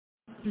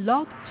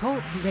Blog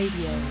Talk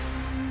Radio.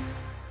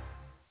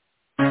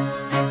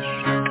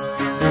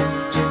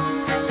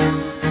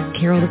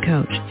 Carol the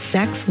Coach.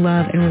 Sex,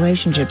 love, and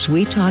relationships.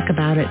 We talk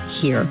about it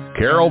here.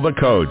 Carol the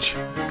Coach.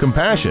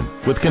 Compassion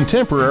with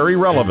contemporary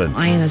relevance.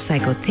 I am a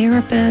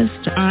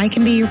psychotherapist. I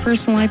can be your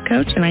personal life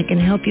coach, and I can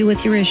help you with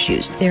your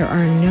issues. There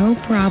are no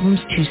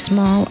problems too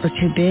small or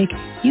too big.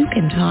 You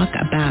can talk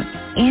about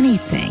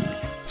anything.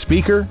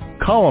 Speaker,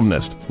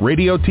 columnist,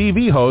 radio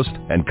TV host,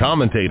 and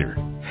commentator.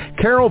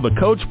 Carol the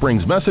Coach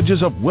brings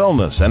messages of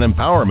wellness and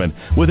empowerment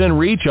within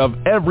reach of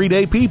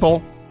everyday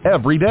people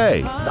every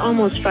day.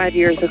 Almost 5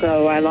 years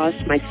ago, I lost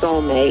my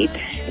soulmate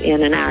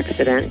in an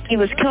accident. He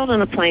was killed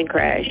in a plane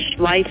crash.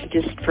 Life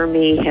just, for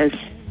me, has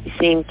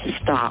seemed to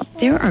stop.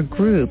 There are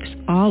groups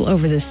all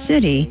over the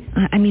city.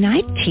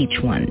 I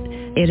teach one.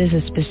 It is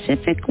a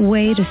specific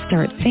way to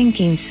start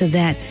thinking so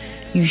that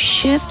you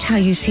shift how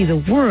you see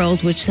the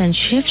world, which then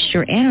shifts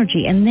your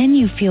energy, and then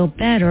you feel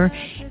better,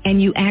 and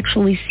you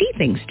actually see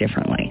things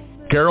differently.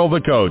 Carol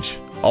the Coach.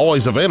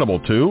 Always available,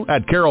 too,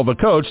 at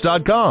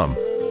carolthecoach.com.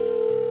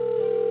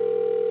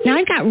 Now,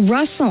 I've got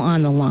Russell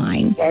on the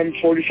line. I'm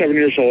 47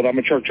 years old. I'm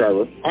a truck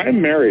driver. I'm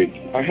married.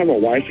 I have a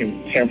wife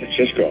in San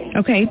Francisco.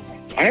 Okay.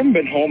 I haven't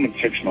been home in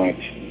 6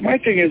 months. My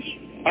thing is,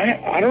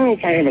 I don't know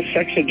if I have a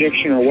sex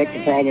addiction or what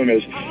the problem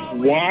is.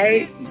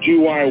 Why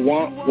do I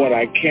want what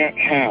I can't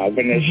have?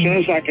 And as soon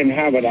as I can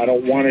have it, I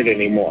don't want it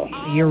anymore.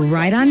 You're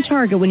right on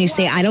target when you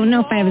say, I don't know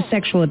if I have a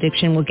sexual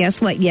addiction. Well, guess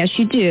what? Yes,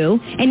 you do.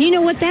 And you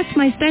know what? That's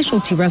my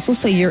specialty, Russell,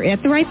 so you're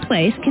at the right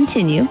place.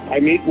 Continue. I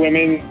meet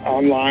women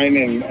online,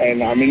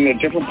 and I'm in a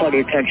different part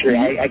of the country.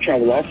 I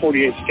travel all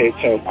 48 states,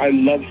 so I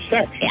love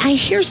sex. I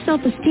hear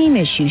self-esteem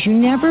issues. You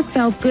never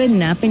felt good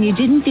enough, and you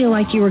didn't feel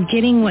like you were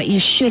getting what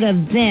you should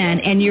have then,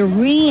 and you're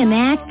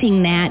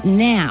reenacting that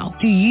now.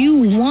 Do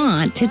you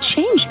want to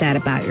change that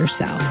about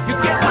yourself? You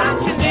get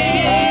what you need.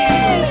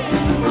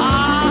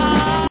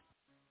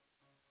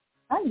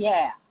 Oh,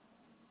 yeah.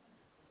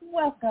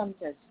 Welcome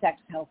to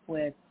Sex Help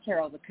with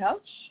Carol the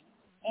Coach.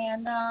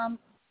 And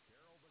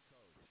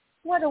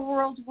what a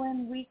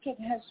whirlwind week it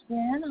has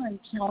been. I'm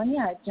telling you,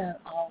 I've done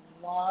a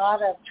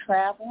lot of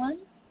traveling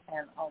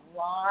and a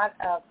lot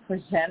of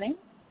presenting.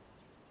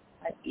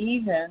 I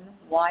even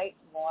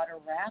whitewater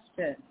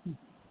rafted.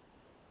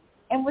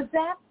 And was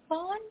that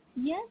fun?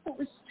 Yes, it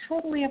was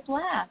totally a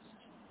blast.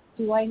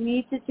 Do I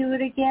need to do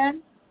it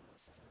again?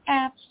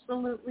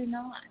 Absolutely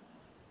not.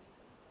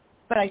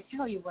 But I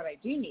tell you what I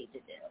do need to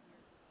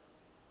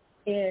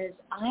do is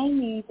I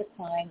need to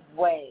find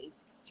ways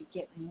to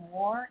get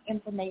more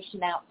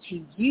information out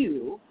to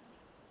you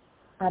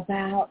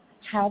about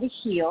how to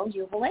heal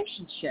your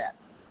relationship.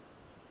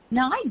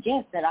 Now, I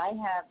get that I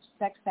have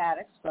sex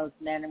addicts, both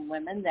men and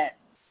women, that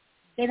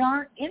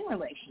aren't in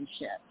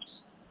relationships.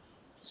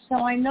 So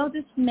I know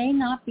this may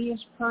not be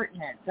as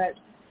pertinent, but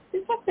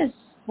we've got this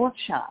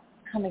workshop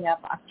coming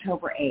up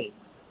October 8th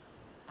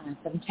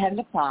from 10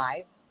 to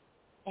 5,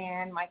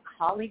 and my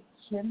colleague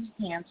Kim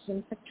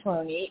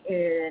Hansen-Petroni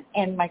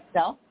and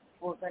myself,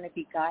 we're going to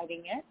be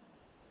guiding it.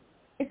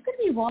 It's going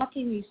to be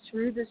walking you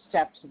through the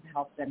steps of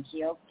Help Them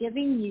Heal,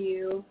 giving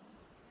you,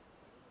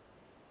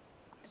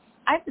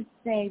 I would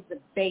say, the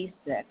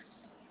basics,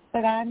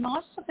 but I'm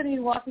also going to be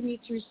walking you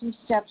through some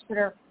steps that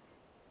are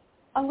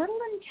a little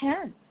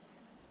intense,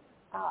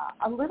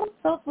 a little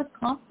filled with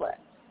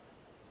conflict.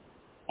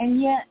 And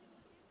yet,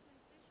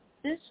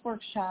 this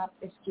workshop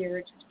is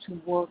geared to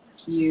work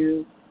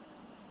you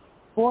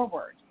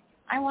forward.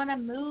 I want to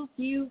move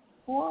you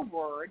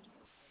forward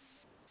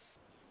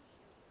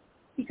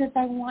because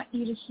I want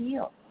you to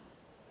heal.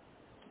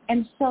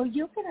 And so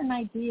you'll get an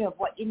idea of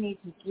what you need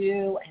to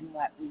do and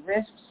what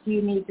risks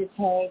you need to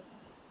take.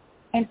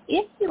 And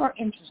if you are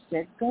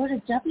interested, go to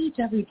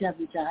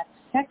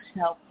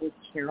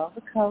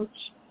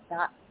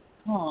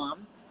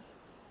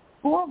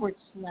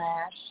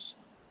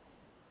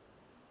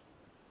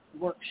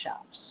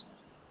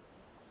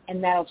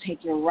And that'll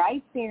take you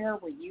right there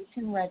where you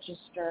can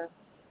register.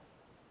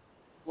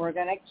 We're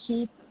going to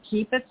keep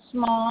it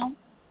small.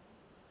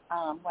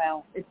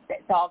 It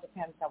all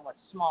depends on what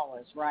small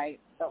is, right?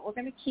 But we're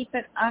going to keep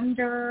it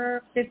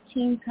under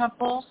 15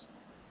 couples.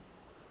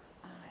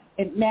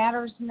 It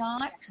matters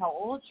not how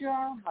old you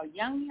are, how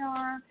young you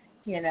are,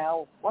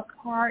 what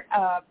part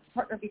of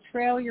partner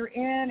betrayal you're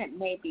in. It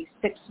may be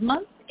 6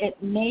 months.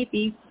 It may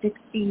be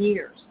 60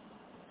 years.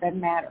 Doesn't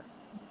matter.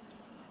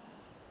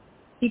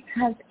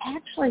 Because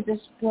actually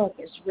this book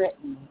is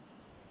written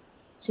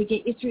to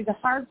get you through the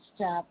hard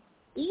stuff,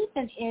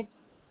 even if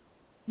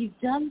you've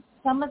done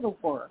some of the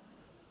work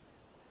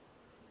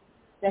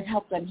that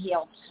Help Them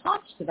Heal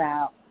talks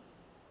about.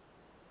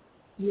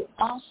 You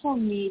also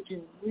need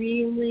to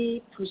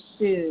really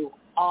pursue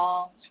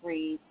all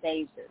 3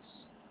 phases.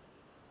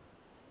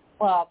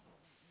 Well,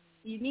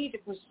 you need to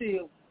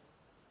pursue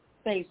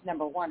phase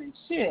number 1 and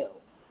 2,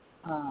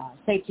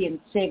 safety and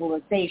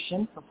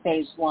stabilization for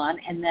phase 1,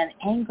 and then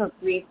anger,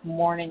 grief,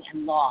 mourning,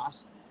 and loss.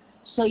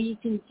 So you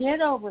can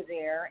get over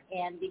there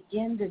and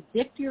begin to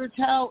dip your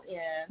toe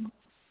in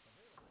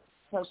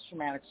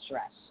post-traumatic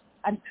stress.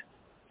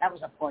 That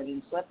was a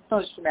Freudian slip.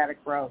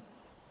 Post-traumatic growth.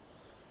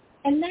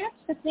 And that's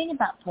the thing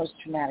about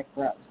post-traumatic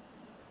growth.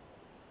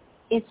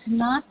 It's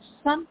not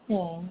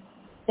something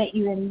that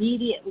you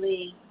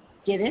immediately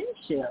get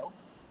into.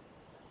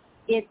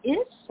 It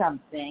is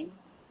something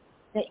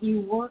that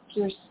you work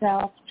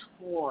yourself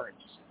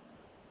towards.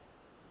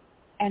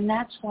 And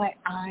that's why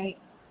I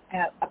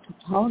am a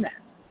proponent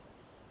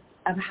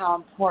of how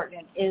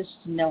important it is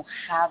to know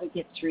how to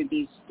get through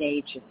these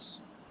stages.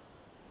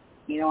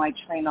 You know, I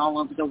train all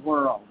over the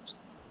world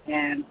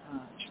and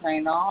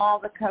train all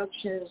the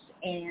coaches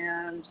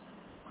and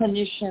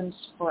clinicians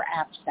for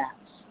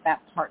APSATS,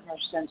 that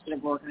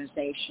partner-sensitive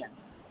organization.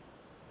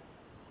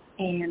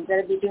 And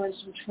going to be doing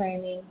some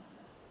training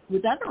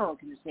with other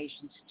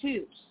organizations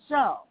too.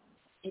 So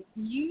if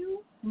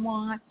you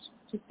want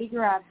to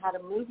figure out how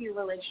to move your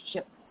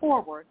relationship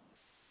forward,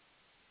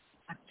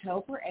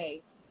 October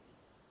 8th,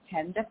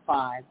 10 to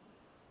 5,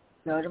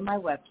 go to my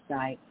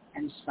website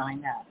and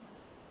sign up.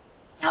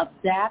 Now,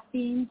 that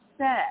being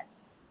said,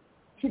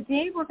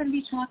 today we're going to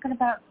be talking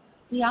about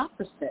the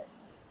opposite.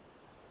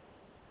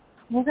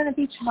 We're going to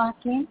be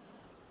talking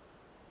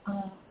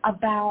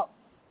about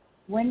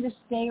when to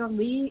stay or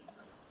leave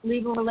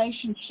a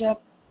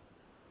relationship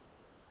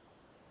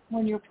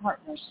when your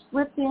partner's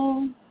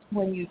slipping,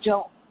 when you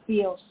don't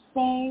feel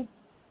safe,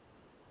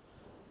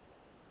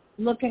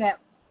 looking at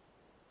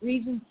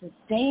reasons to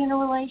stay in a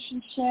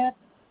relationship,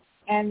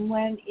 and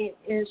when it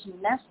is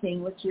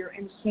messing with your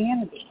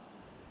insanity.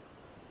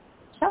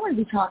 So I'm going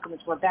to be talking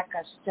with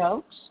Rebecca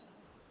Stokes,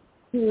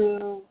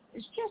 who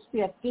is just the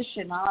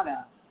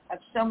aficionado of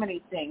so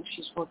many things.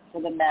 She's worked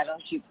for the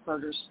Meadows. You've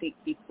heard her speak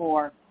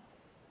before.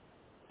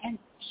 And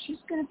she's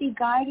going to be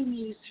guiding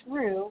you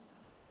through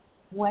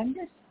when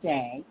to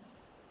stay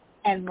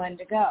and when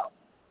to go.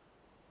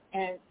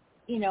 And,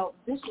 you know,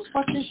 this is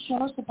what this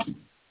show is about,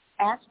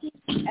 asking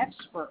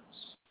experts.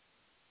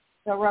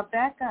 So,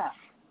 Rebecca,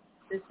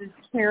 this is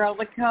Carol,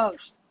 the coach.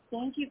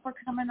 Thank you for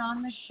coming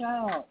on the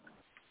show.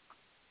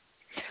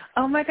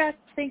 Oh, my gosh.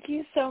 Thank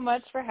you so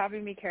much for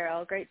having me,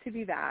 Carol. Great to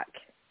be back.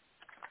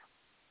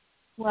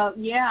 Well,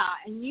 yeah,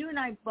 and you and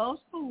I both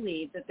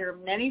believe that there are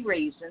many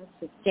reasons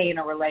to stay in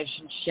a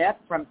relationship,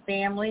 from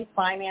family,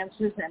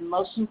 finances, and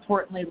most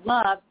importantly,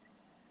 love.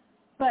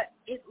 But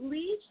it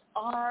leaves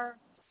our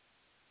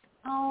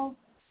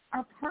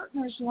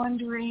partners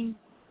wondering,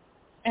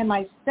 am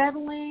I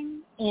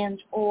settling and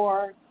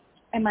or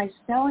am I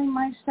selling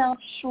myself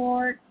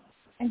short?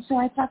 And so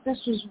I thought this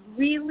was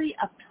really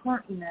a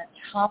pertinent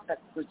topic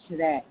for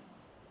today.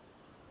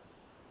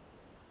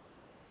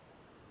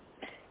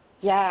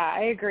 Yeah,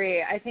 I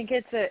agree. I think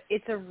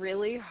it's a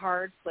really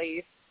hard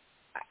place,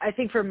 I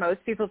think, for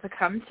most people to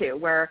come to,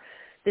 where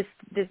this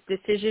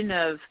decision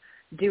of,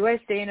 do I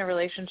stay in a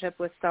relationship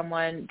with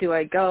someone? Do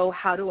I go?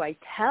 How do I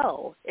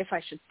tell if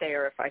I should stay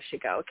or if I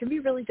should go? It can be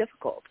really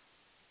difficult.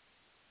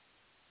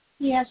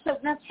 Yeah, so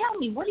now tell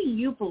me, what do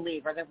you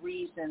believe are the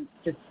reasons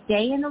to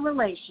stay in a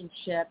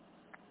relationship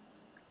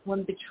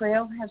when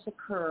betrayal has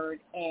occurred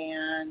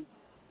and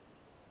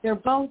they're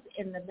both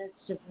in the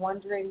midst of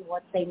wondering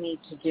what they need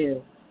to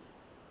do?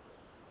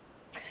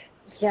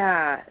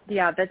 Yeah,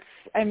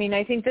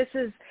 I think this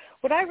is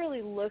what I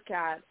really look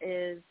at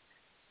is,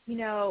 you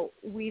know,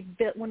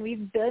 when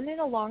we've been in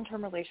a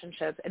long-term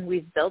relationship and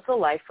we've built a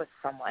life with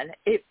someone,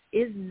 it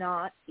is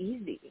not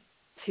easy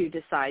to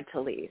decide to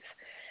leave.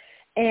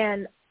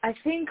 And I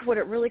think what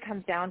it really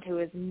comes down to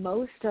is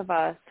most of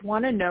us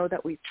want to know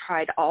that we've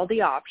tried all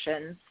the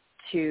options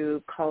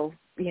to call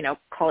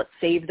it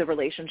save the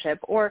relationship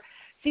or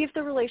see if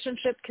the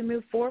relationship can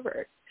move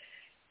forward.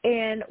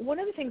 And one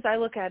of the things I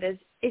look at is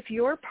if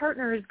your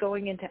partner is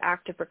going into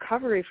active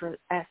recovery for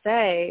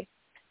SA,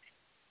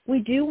 we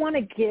do want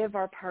to give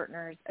our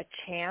partners a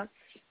chance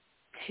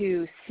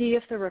to see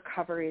if the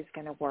recovery is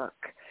going to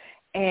work.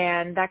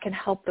 And that can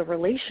help the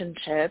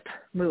relationship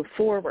move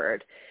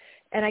forward.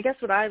 And I guess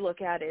what I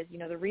look at is, you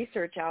know, the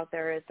research out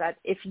there is that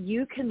if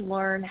you can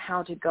learn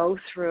how to go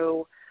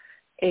through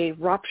a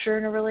rupture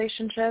in a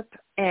relationship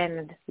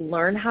and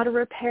learn how to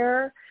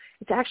repair,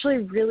 it's actually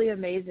really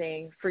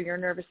amazing for your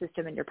nervous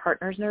system and your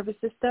partner's nervous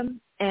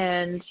system.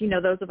 And, you know,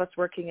 those of us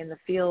working in the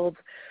field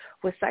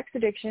with sex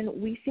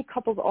addiction, we see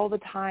couples all the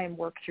time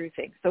work through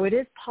things. So it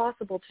is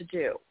possible to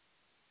do.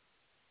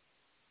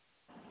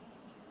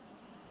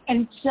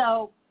 And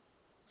so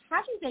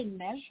how do they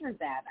measure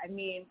that? I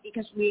mean,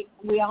 because we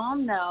all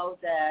know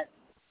that,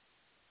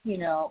 you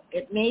know,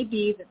 it may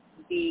be that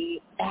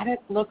the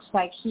addict looks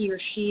like he or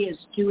she is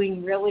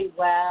doing really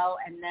well,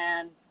 and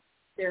then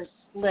there's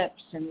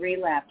slips and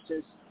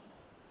relapses.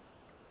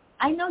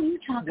 I know you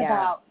talk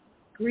about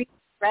green,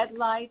 red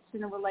lights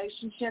in a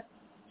relationship.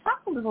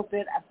 Talk a little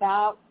bit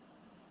about,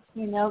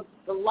 you know,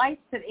 the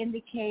lights that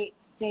indicate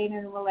staying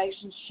in a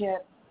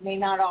relationship may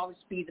not always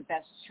be the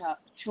best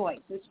choice,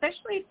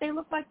 especially if they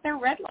look like they're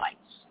red lights.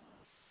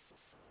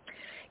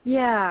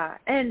 Yeah,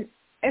 and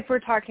if we're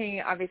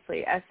talking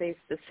obviously SA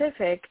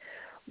specific,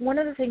 one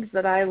of the things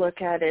that I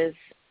look at is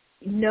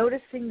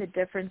noticing the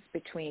difference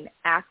between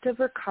active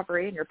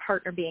recovery and your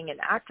partner being in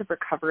active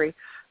recovery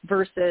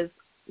versus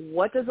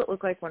what does it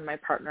look like when my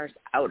partner's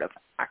out of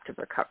active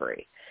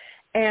recovery?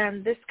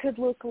 And this could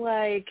look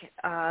like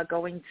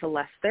going to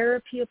less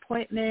therapy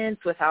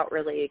appointments without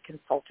really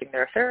consulting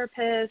their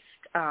therapist,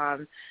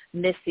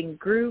 missing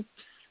groups,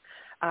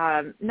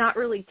 not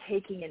really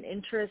taking an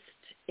interest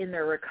in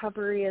their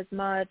recovery as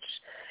much.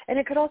 And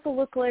it could also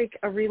look like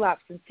a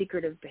relapse in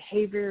secretive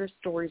behavior,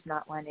 stories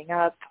not lining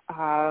up.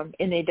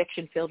 In the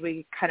addiction field,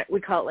 we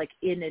call it like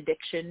in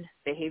addiction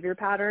behavior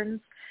patterns.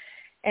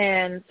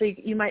 And so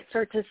you might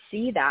start to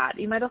see that.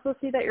 You might also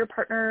see that your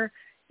partner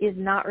is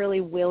not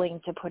really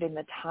willing to put in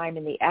the time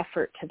and the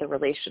effort to the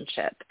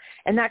relationship.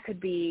 And that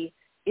could be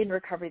in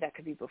recovery, that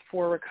could be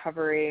before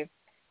recovery.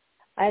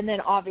 And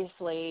then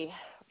obviously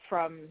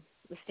from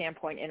the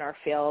standpoint in our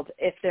field,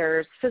 if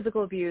there's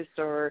physical abuse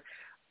or,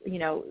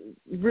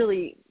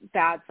 really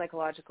bad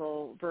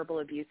psychological verbal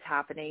abuse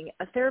happening,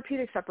 a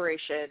therapeutic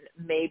separation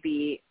may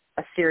be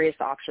a serious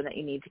option that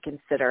you need to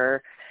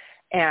consider.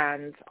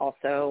 And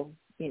also,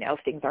 if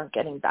things aren't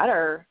getting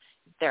better,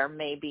 it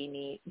may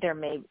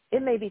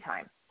be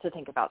time to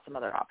think about some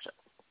other options.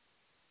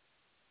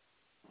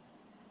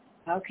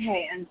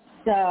 Okay, and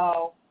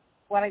so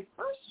what I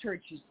first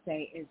heard you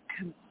say is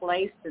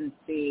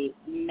complacency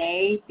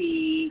may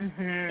be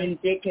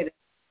indicative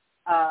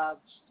of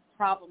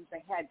problems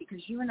ahead, because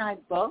you and I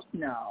both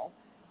know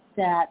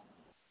that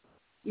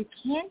you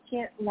can't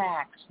get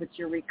lax with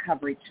your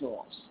recovery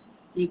tools.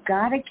 You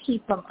got to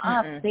keep them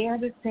up. They are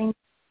the things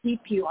that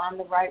keep you on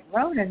the right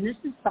road, and this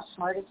is the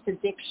hardest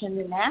addiction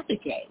to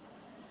navigate.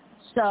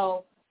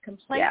 So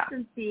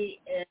complacency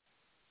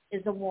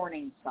is a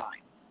warning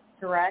sign,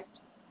 correct?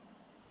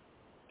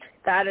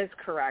 That is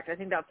correct. I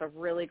think that's a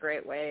really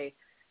great way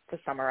to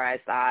summarize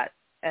that.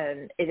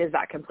 And it is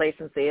that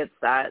complacency. It's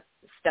that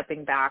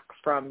stepping back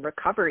from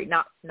recovery,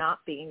 not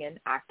being in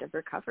active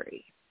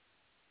recovery.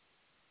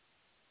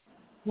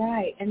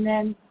 Right. And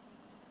then,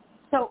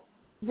 so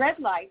red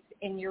lights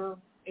in your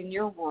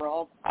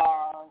world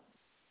are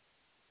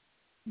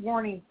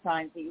warning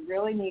signs that you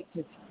really need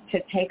to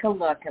take a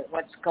look at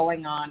what's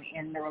going on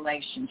in the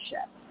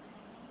relationship.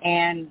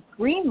 And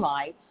green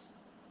lights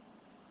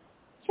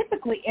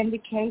typically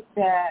indicate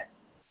that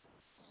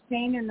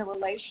staying in the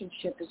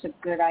relationship is a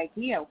good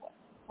idea.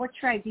 What's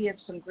your idea of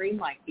some green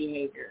light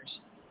behaviors?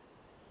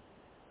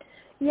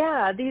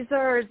 Yeah, these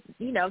are,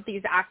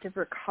 these active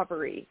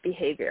recovery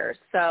behaviors.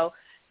 So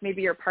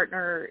maybe your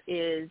partner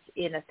is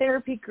in a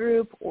therapy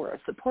group or a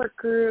support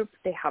group.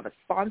 They have a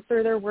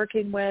sponsor they're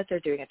working with.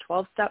 They're doing a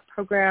 12-step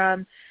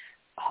program.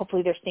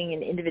 Hopefully they're seeing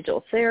an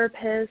individual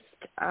therapist.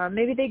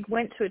 Maybe they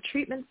went to a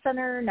treatment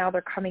center. Now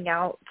they're coming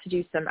out to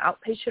do some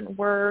outpatient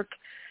work.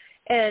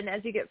 And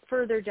as you get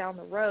further down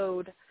the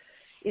road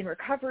in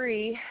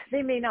recovery,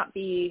 they may not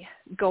be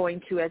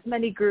going to as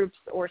many groups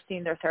or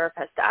seeing their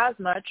therapist as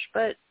much,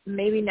 but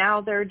maybe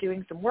now they're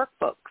doing some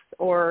workbooks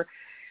or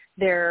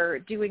they're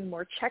doing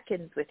more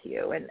check-ins with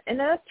you. And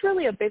that's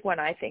really a big one,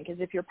 I think, is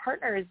if your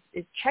partner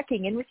is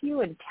checking in with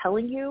you and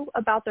telling you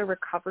about their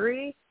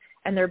recovery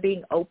and they're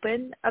being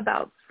open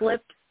about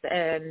slips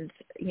and,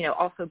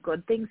 also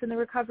good things in the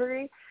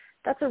recovery,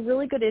 that's a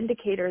really good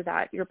indicator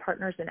that your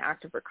partner's in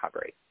active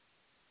recovery.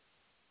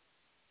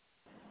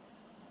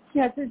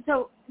 Yes, and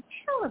so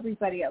tell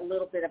everybody a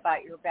little bit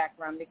about your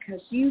background,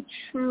 because you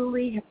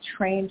truly have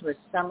trained with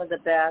some of the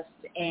best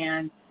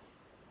and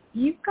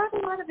you've got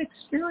a lot of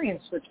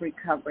experience with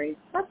recovery.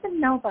 Let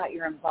them know about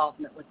your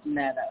involvement with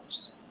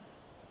Meadows.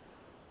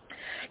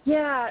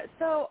 Yeah,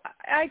 so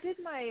I did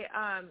my,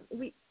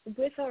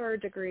 with our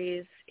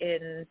degrees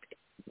in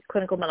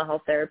clinical mental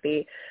health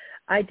therapy,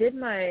 I did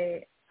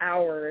my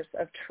hours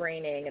of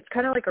training. It's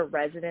kind of like a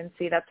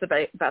residency. That's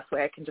the best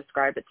way I can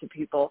describe it to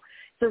people.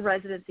 It's a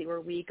residency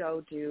where we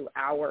go do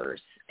hours.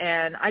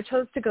 And I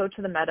chose to go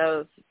to the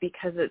Meadows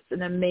because it's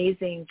an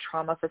amazing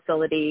trauma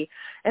facility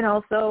and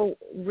also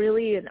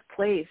really a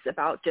place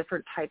about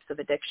different types of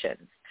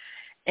addictions.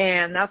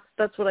 And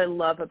that's what I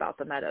love about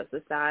the Meadows,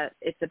 is that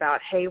it's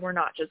about, hey, we're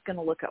not just going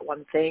to look at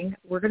one thing.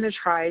 We're going to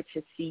try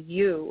to see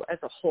you as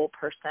a whole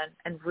person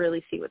and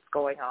really see what's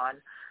going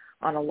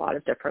on a lot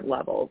of different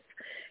levels.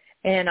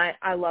 And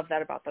I love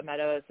that about the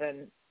Meadows,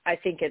 and I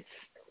think it's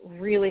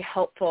really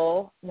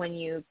helpful when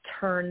you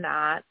turn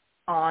that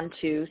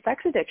onto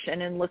sex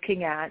addiction and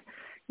looking at,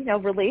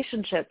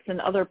 relationships and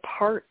other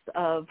parts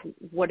of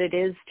what it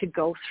is to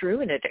go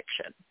through an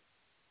addiction.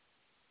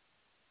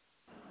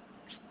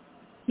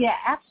 Yeah,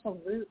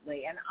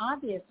 absolutely. And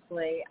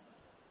obviously,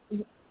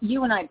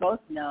 you and I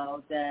both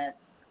know that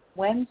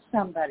when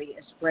somebody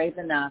is brave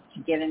enough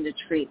to get into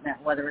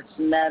treatment, whether it's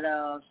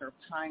Meadows or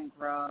Pine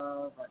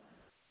Grove or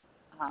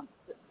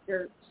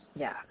there's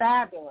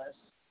fabulous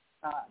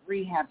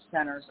rehab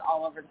centers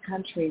all over the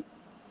country,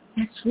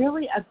 it's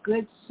really a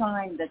good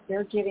sign that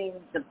they're getting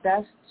the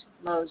best,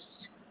 most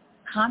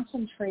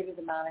concentrated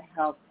amount of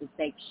help that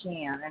they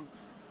can. And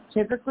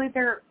typically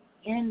they're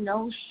in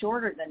no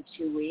shorter than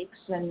 2 weeks,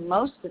 and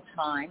most of the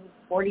time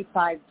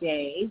 45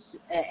 days,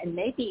 and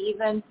maybe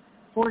even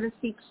 4 to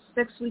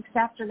 6 weeks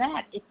after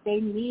that if they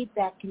need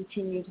that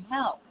continued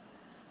help.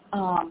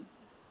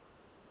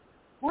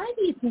 why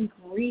do you think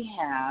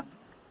rehab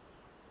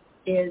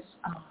is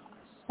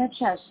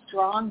such a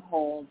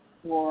stronghold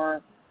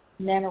for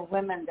men or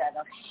women that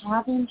are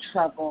having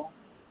trouble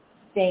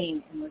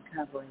staying in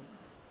recovery?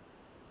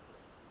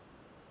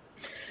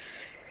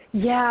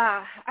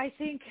 Yeah, I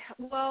think,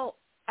 well,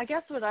 I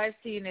guess what I've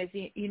seen is,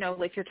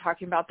 like you're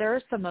talking about, there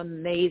are some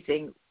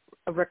amazing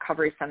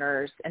recovery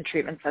centers and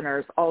treatment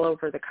centers all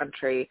over the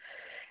country.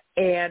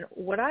 And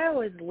what I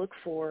always look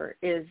for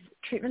is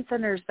treatment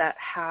centers that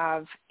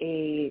have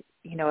a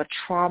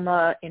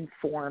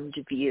trauma-informed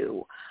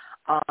view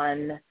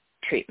on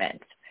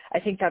treatment. I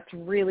think that's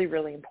really,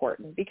 really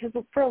important because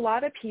for a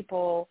lot of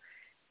people,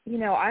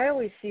 I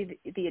always see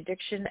the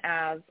addiction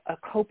as a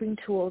coping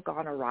tool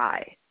gone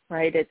awry,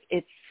 right?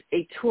 It's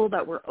a tool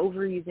that we're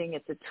overusing.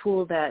 It's a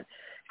tool that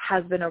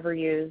has been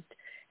overused.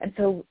 And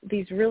so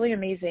these really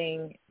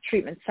amazing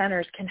treatment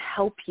centers can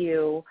help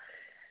you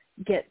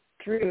get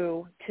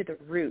through to the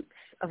roots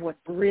of what's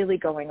really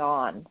going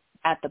on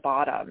at the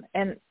bottom.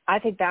 And I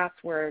think that's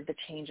where the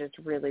changes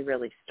really,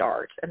 really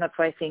start. And that's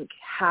why I think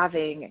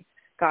having,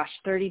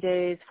 30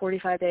 days,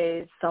 45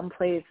 days,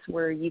 someplace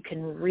where you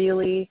can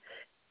really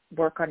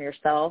work on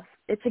yourself,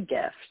 it's a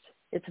gift.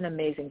 It's an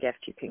amazing gift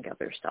you can give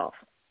yourself.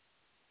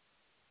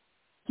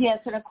 Yes,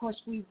 and of course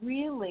we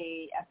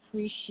really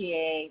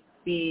appreciate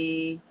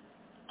the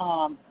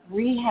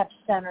rehab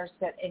centers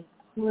that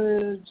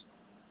include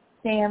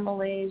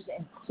families,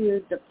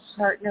 include the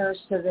partners,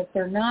 so that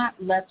they're not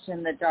left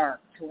in the dark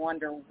to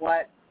wonder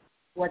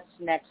what's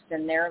next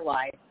in their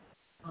life.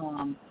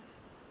 And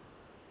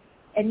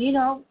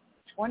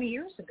 20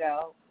 years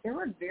ago, there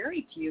were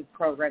very few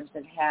programs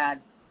that had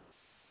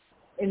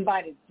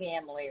invited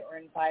family or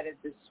invited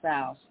the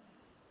spouse.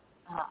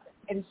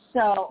 And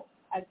so,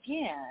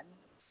 again,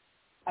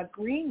 a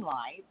green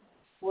light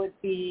would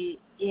be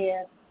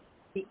if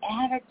the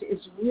addict is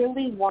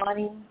really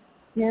wanting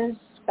his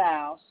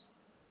spouse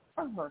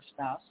or her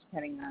spouse,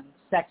 depending on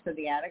the sex of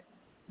the addict,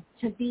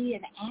 to be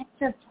an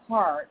active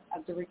part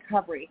of the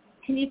recovery.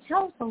 Can you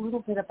tell us a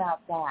little bit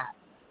about that?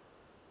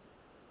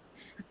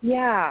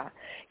 Yeah.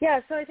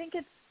 So I think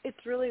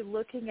it's really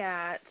looking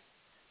at,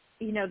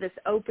 this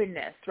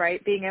openness,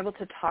 right? Being able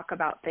to talk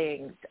about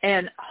things.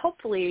 And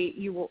hopefully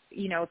you will,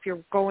 if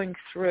you're going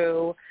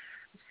through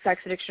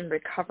sex addiction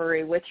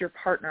recovery with your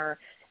partner,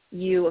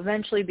 you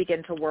eventually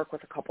begin to work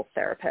with a couples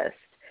therapist.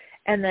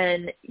 And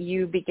then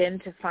you begin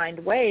to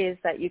find ways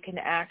that you can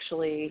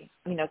actually,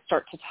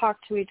 start to talk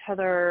to each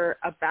other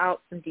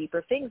about some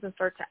deeper things and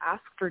start to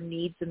ask for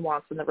needs and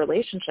wants in the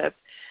relationship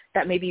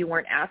that maybe you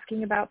weren't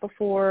asking about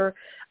before.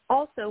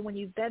 Also, when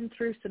you've been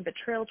through some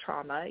betrayal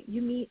trauma,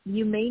 you may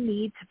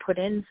need to put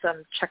in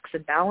some checks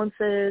and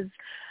balances,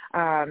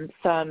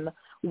 some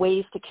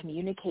ways to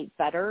communicate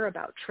better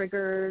about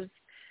triggers.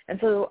 And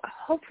so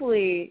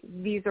hopefully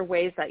these are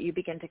ways that you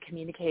begin to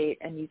communicate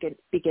and you can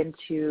begin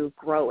to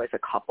grow as a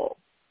couple.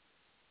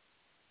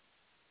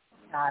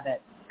 Got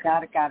it.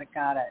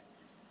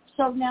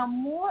 So now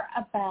more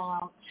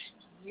about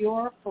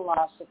your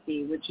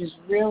philosophy, which is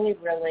really,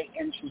 really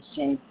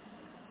interesting.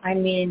 I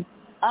mean,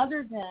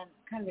 other than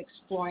kind of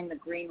exploring the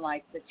green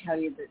lights that tell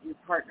you that your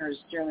partner is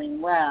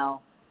doing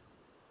well,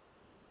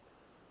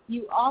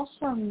 you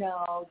also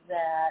know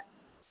that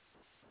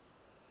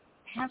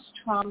past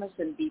traumas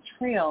and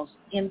betrayals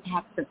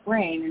impact the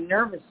brain and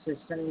nervous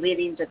system,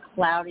 leading to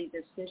cloudy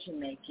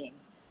decision-making.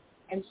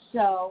 And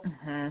so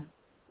let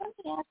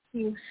me ask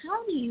you,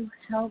 how do you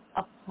help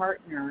a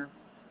partner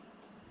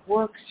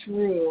work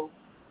through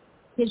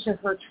his or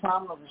her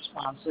trauma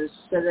responses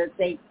so that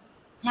they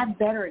have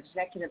better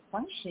executive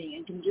functioning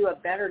and can do a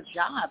better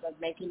job of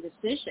making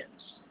decisions?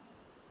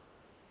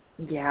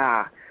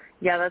 Yeah,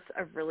 that's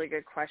a really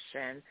good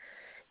question.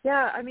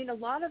 Yeah, I mean, a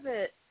lot of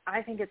it,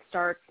 I think it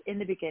starts in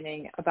the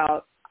beginning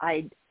about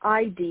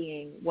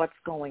IDing what's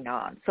going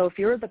on. So if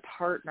you're the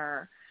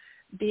partner,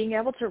 being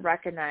able to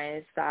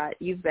recognize that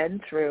you've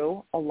been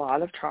through a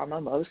lot of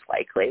trauma, most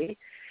likely,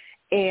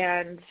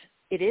 and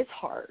it is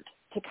hard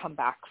to come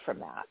back from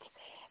that.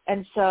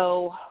 And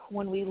so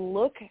when we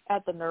look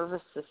at the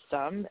nervous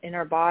system in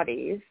our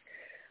bodies,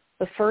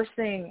 the first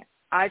thing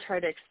I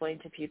try to explain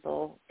to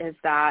people is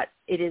that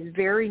it is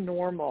very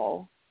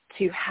normal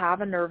to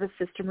have a nervous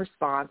system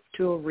response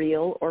to a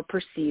real or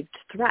perceived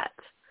threat.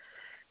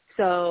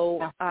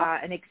 So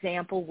an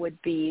example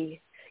would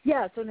be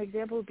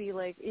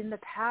like in the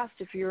past,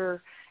 if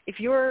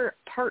your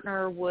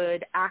partner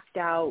would act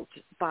out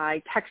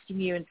by texting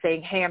you and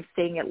saying, hey, I'm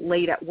staying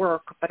late at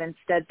work, but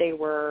instead they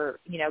were,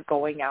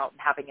 going out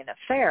and having an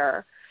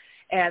affair.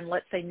 And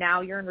let's say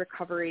now you're in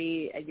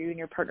recovery, and you and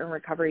your partner in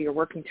recovery, you're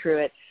working through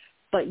it,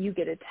 but you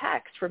get a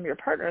text from your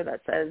partner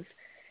that says,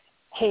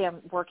 hey,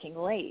 I'm working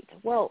late.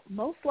 Well,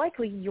 most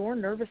likely your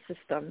nervous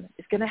system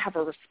is going to have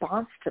a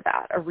response to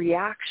that, a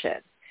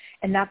reaction,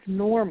 and that's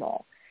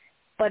normal.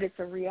 But it's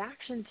a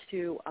reaction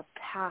to a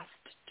past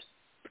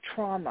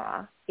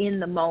trauma in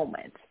the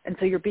moment, and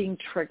so you're being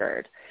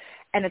triggered.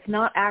 And it's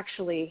not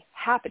actually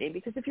happening,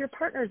 because if your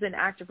partner is in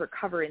active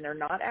recovery and they're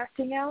not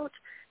acting out,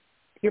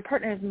 your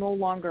partner is no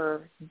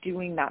longer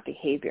doing that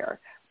behavior.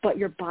 but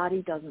your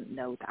body doesn't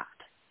know that.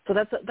 So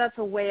that's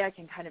a way I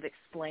can kind of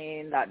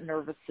explain that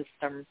nervous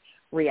system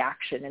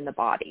reaction in the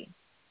body.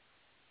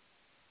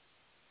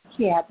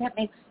 Yeah, that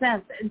makes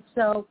sense. And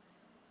so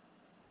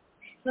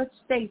let's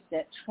face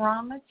it,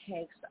 trauma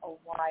takes a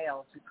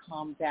while to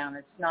calm down.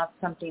 It's not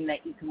something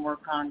that you can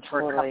work on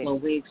for a couple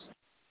of weeks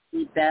to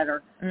be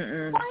better.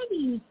 Mm-mm. Why do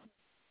you think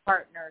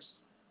partners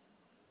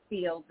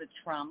feel the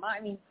trauma?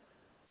 I mean,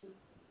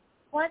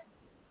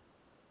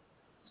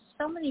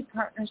 so many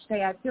partners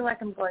say, I feel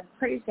like I'm going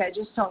crazy. I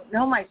just don't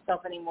know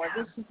myself anymore.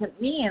 This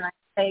isn't me. And I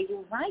say,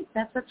 you're right.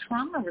 That's a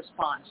trauma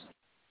response.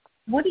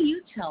 What do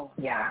you tell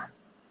them? Yeah.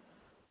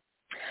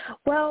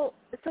 Well,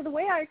 so the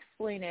way I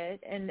explain it,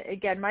 and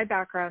again, my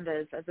background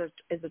is as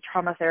a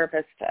trauma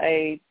therapist,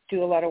 I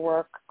do a lot of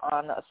work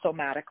on a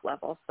somatic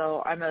level.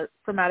 So I'm a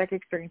somatic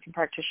experiencing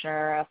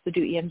practitioner. I also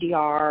do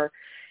EMDR.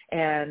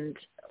 And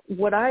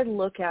what I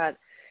look at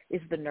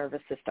is the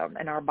nervous system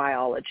and our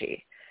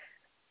biology.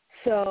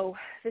 So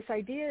this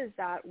idea is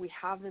that we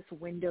have this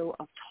window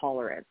of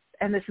tolerance,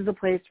 and this is a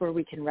place where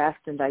we can rest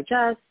and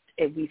digest.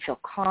 We feel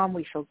calm.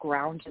 We feel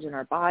grounded in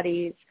our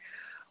bodies.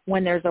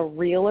 When there's a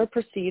real or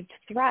perceived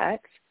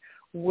threat,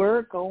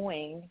 we're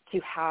going to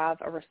have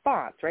a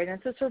response, right?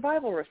 And it's a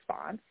survival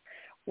response.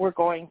 We're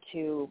going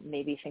to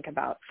maybe think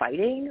about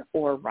fighting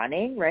or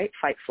running, right?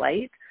 Fight,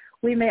 flight.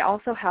 We may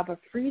also have a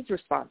freeze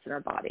response in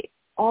our body.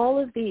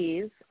 All of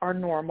these are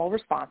normal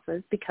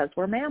responses because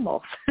we're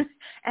mammals,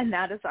 and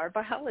that is our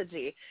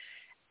biology.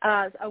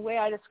 A way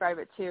I describe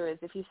it, too, is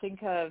if you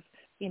think of,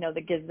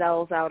 the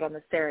gazelles out on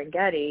the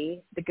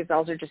Serengeti, the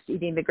gazelles are just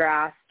eating the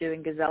grass,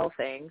 doing gazelle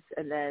things,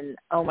 and then,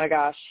 oh, my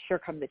gosh, here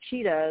come the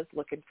cheetahs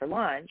looking for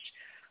lunch.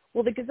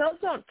 Well, the gazelles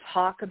don't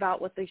talk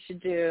about what they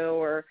should do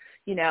or,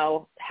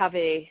 have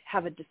a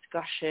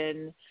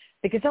discussion.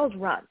 The gazelles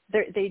run.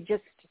 They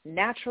just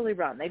naturally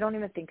run. They don't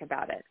even think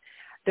about it.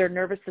 Their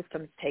nervous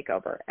systems take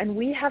over. And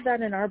we have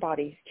that in our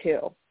bodies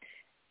too.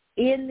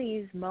 In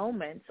these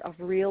moments of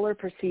real or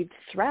perceived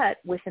threat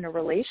within a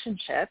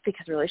relationship,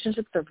 because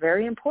relationships are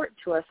very important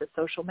to us as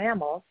social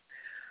mammals,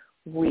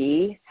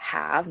 we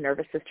have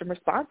nervous system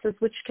responses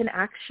which can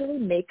actually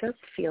make us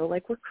feel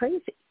like we're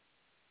crazy.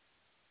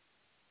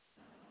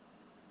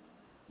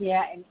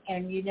 Yeah,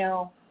 and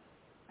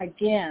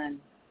again,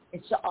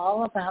 it's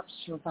all about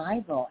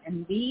survival.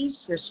 And these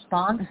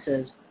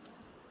responses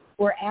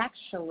were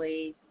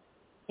actually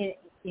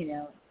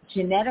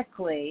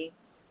genetically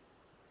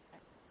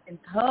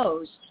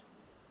imposed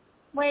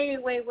way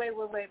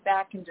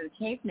back into the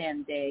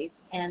caveman days.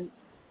 And,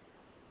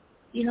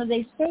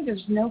 they say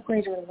there's no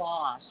greater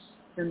loss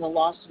than the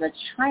loss of a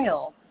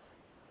child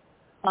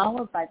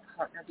followed by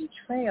partner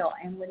betrayal.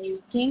 And when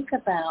you think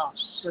about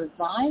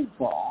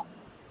survival,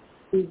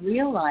 we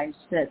realize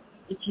that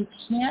if you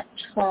can't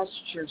trust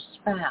your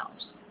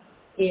spouse,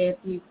 if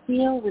you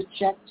feel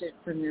rejected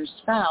from your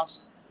spouse,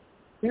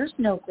 there's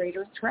no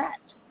greater threat.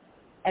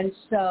 And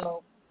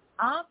so,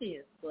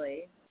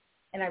 obviously,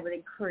 and I would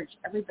encourage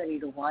everybody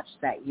to watch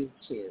that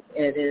YouTube.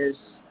 It is,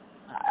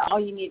 all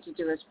you need to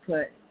do is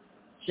put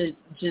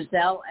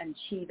Giselle and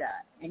Cheetah,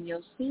 and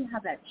you'll see how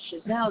that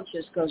Giselle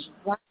just goes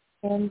right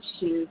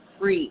into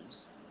freeze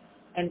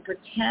and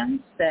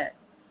pretends that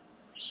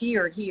she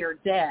or he are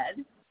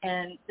dead,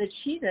 and the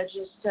cheetah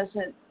just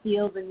doesn't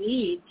feel the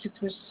need to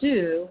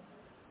pursue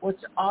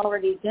what's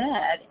already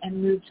dead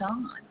and moves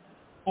on.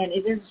 And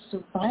it is a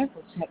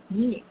survival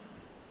technique.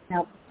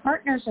 Now,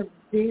 partners are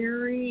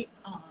very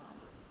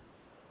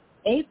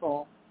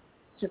able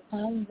to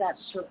follow that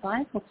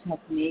survival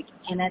technique,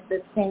 and at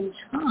the same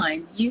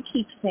time, you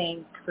keep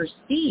saying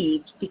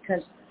perceived,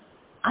 because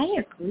I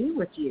agree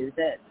with you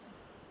that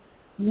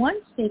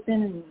once they've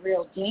been in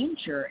real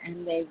danger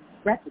and they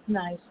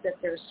recognize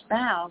that their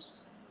spouse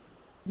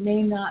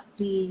may not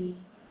be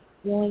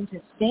willing to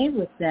stay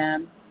with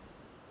them,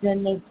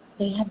 then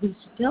they have these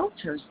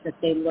filters that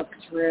they look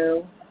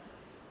through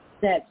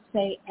that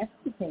say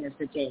everything is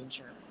a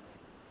danger.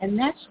 And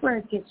that's where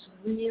it gets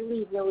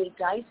really, really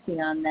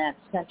dicey on that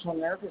central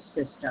nervous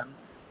system.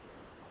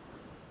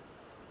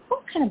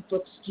 What kind of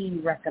books do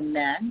you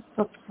recommend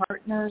for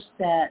partners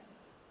that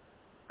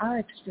are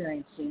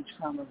experiencing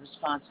trauma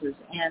responses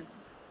and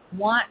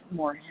want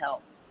more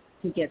help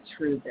to get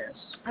through this?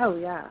 Oh,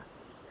 yeah.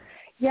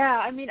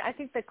 Yeah, I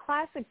think the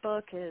classic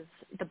book is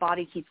The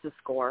Body Keeps the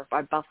Score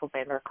by Bessel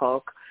van der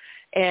Kolk.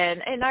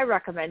 And I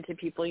recommend to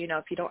people,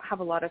 if you don't have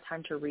a lot of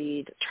time to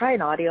read, try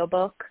an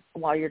audiobook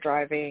while you're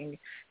driving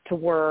to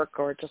work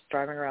or just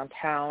driving around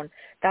town.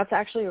 That's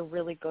actually a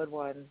really good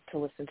one to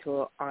listen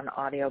to on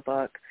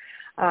audiobook.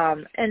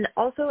 And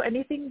also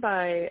anything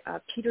by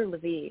Peter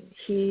Levine.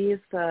 He's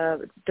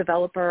the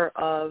developer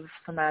of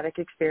somatic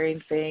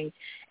experiencing,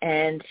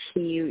 and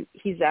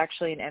he's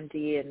actually an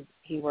MD, and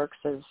he works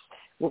as,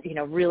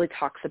 really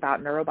talks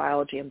about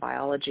neurobiology and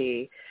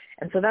biology.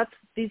 And so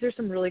these are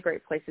some really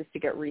great places to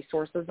get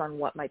resources on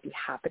what might be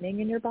happening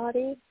in your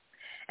body.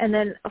 And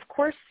then, of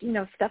course,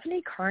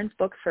 Stephanie Karn's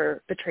books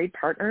for betrayed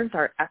partners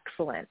are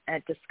excellent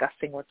at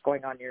discussing what's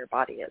going on in your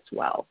body as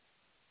well.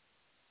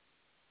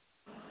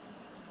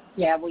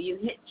 Yeah, well, you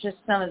hit just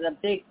some of the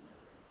big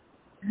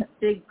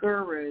big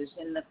gurus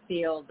in the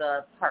field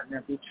of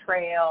partner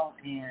betrayal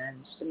and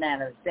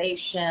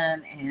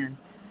somatization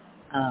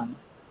and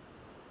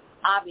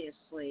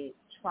obviously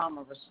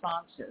trauma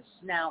responses.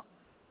 Now,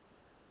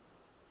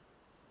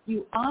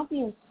 you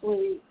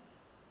obviously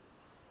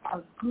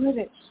are good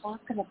at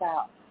talking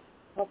about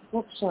what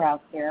books are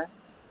out there,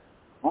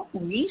 what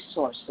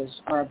resources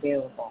are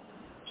available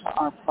to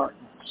our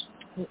partners.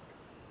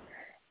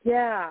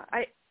 Yeah,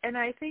 I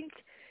think,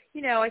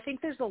 I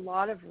think there's a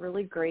lot of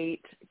really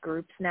great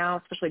groups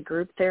now, especially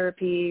group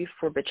therapy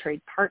for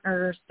betrayed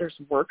partners. There's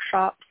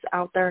workshops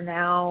out there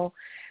now,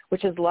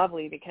 which is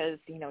lovely because,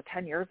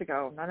 10 years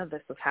ago, none of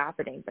this was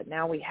happening, but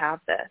now we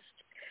have this.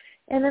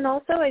 And then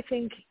also I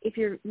think if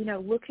you're,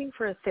 looking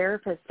for a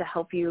therapist to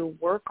help you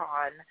work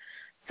on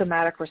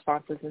somatic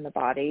responses in the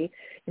body,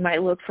 you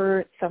might look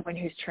for someone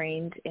who's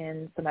trained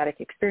in somatic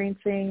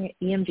experiencing.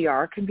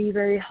 EMDR can be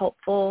very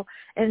helpful.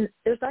 And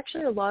there's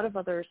actually a lot of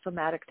other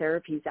somatic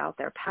therapies out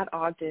there. Pat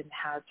Ogden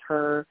has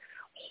her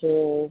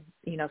whole,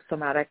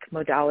 somatic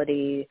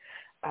modality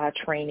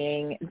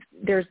training.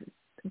 There's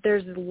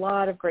a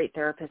lot of great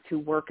therapists who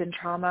work in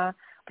trauma,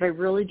 but I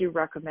really do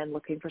recommend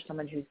looking for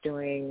someone who's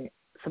doing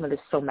some of the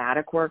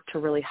somatic work to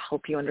really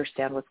help you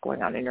understand what's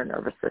going on in your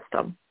nervous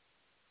system.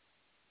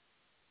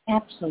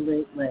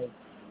 Absolutely.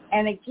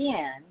 And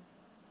again,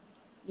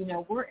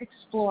 we're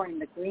exploring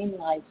the green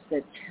lights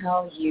that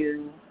tell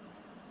you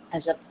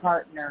as a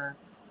partner,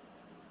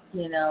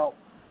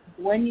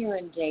 when you're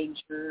in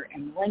danger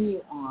and when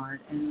you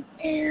aren't.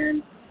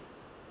 And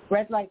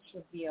red lights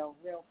reveal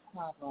real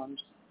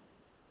problems.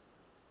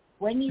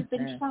 When you've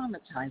been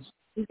traumatized,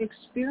 you've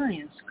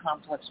experienced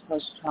complex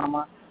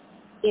post-trauma,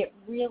 it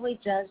really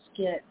does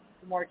get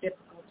more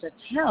difficult to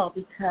tell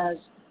because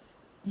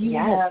you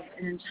have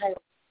an entire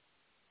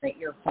that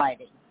you're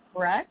fighting,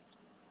 correct?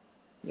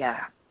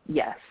 Yeah.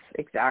 Yes,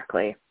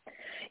 exactly.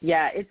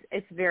 Yeah,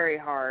 it's very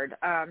hard.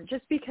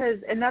 Just because,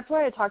 and that's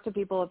why I talk to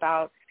people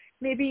about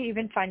maybe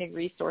even finding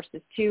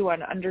resources too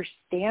on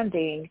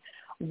understanding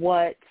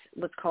what,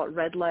 let's call it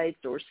red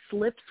lights or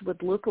slips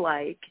would look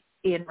like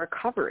in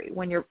recovery.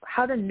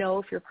 How to know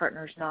if your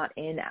partner's not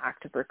in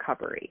active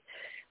recovery.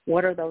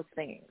 What are those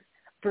things?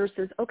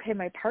 Versus, okay,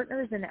 my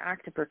partner's in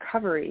active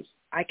recovery.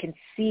 I can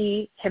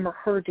see him or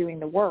her doing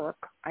the work.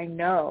 I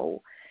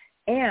know.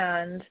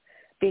 And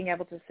being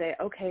able to say,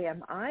 okay,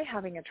 am I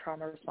having a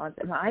trauma response?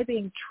 Am I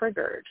being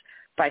triggered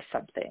by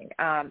something?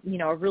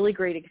 A really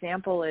great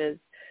example is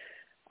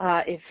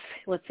if,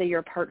 let's say,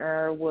 your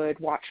partner would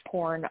watch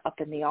porn up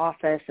in the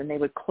office and they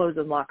would close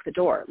and lock the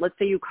door. Let's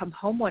say you come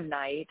home one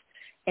night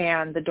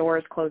and the door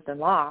is closed and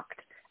locked,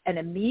 and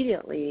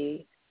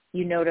immediately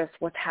you notice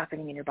what's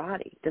happening in your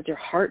body. Does your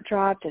heart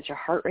drop? Does your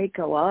heart rate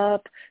go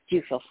up? Do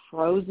you feel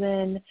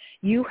frozen?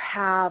 You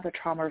have a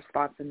trauma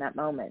response in that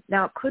moment.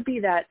 Now, it could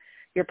be that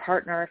your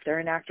partner, if they're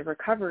in active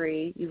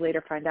recovery, you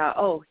later find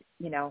out,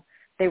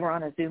 they were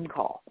on a Zoom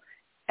call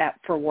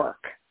for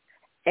work.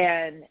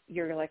 And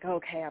you're like,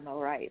 okay, I'm all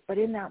right. But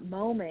in that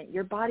moment,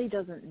 your body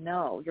doesn't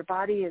know. Your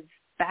body is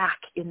back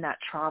in that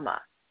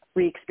trauma,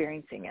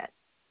 re-experiencing it.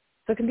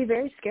 So it can be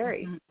very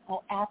scary. Mm-hmm.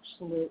 Oh,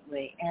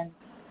 absolutely.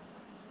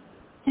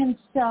 And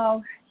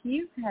so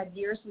you've had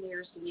years and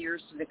years and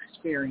years of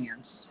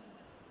experience.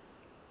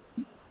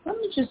 Let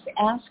me just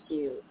ask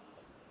you,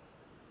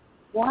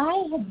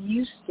 why have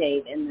you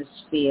stayed in this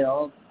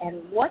field,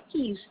 and what do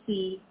you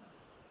see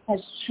has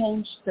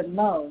changed the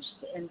most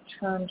in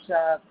terms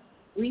of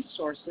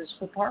resources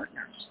for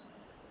partners?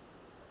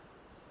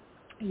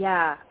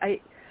 Yeah,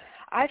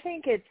 I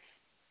think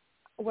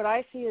what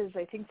I see is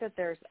I think that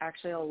there's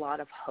actually a lot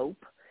of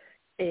hope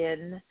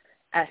in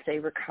SA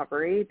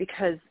recovery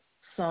because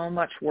so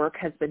much work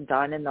has been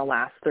done in the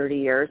last 30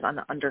 years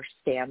on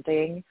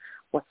understanding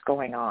what's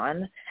going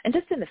on, and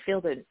just in the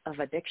field of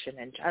addiction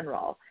in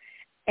general.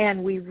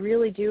 And we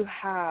really do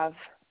have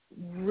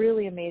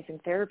really amazing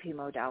therapy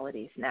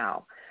modalities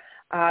now.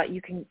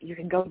 You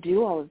can go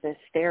do all of this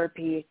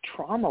therapy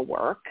trauma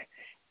work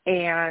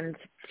and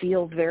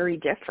feel very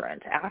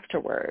different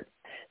afterwards.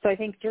 So I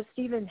think just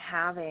even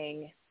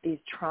having these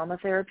trauma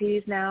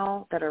therapies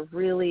now that are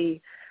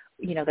really,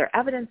 they're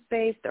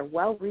evidence-based, they're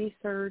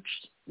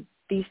well-researched,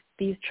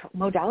 these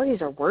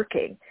modalities are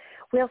working.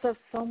 We also have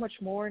so much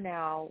more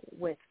now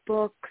with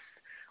books,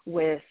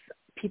 with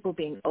people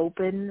being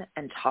open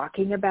and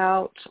talking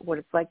about what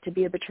it's like to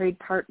be a betrayed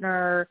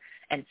partner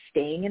and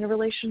staying in a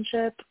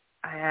relationship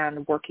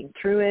and working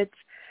through it.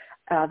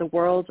 The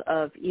world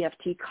of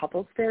EFT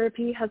couples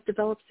therapy has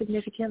developed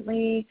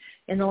significantly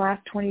in the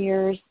last 20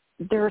 years.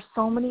 There are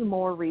so many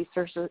more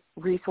resources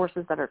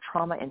that are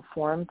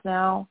trauma-informed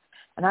now,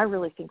 and I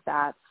really think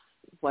that's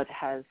what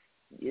has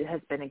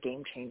been a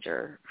game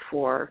changer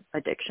for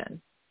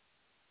addiction.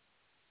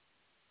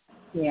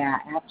 Yeah,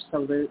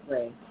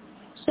 absolutely.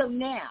 So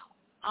now,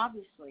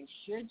 obviously,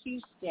 should you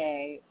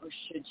stay or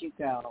should you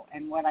go?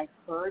 And what I've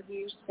heard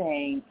you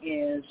saying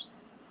is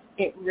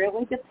it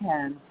really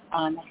depends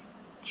on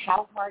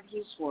how hard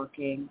he's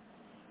working.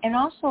 And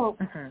also,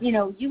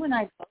 you and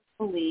I both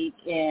believe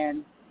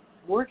in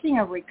working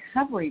a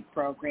recovery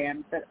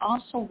program, but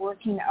also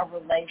working a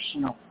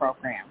relational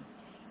program.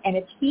 And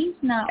if he's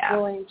not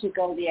willing to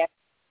go the extra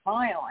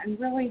mile and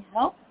really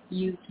help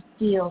you to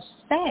feel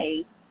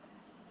safe,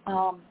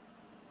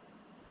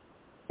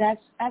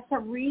 that's a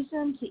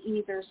reason to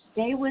either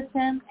stay with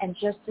him and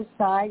just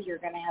decide you're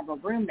going to have a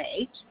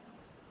roommate,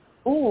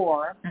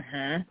 or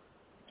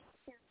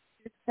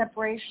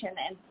separation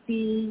and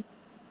see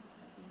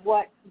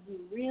what you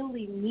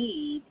really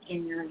need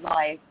in your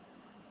life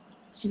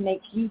to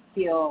make you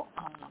feel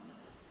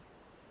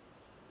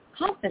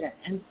confident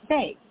and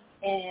safe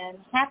and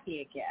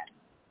happy again.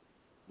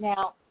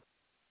 Now,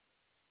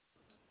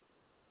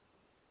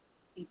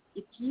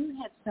 if you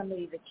had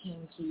somebody that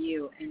came to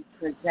you and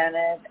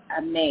presented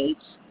a mate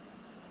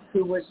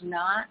who was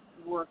not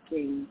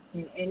working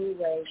in any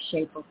way,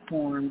 shape, or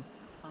form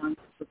on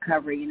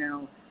recovery,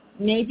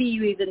 maybe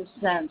you even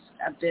sensed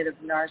a bit of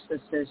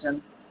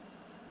narcissism,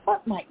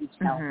 what might you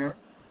tell her?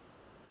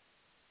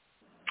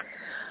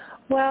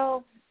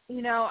 Well,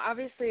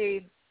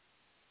 obviously,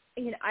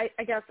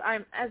 I guess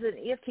I'm, as an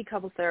EFT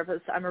couples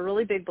therapist, I'm a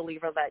really big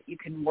believer that you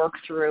can work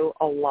through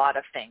a lot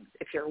of things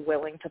if you're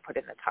willing to put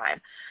in the time.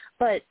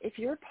 But if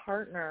your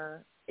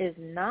partner is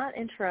not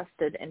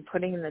interested in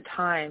putting in the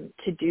time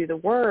to do the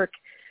work,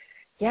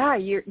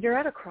 you're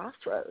at a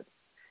crossroads.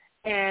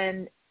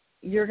 And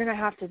you're going to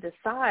have to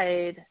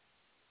decide,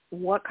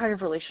 what kind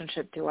of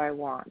relationship do I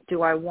want?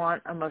 Do I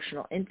want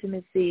emotional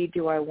intimacy?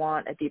 Do I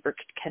want a deeper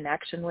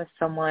connection with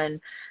someone?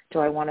 Do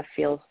I want to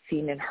feel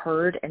seen and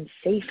heard and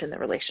safe in the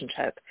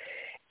relationship?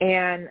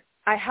 And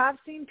I have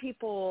seen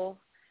people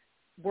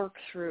work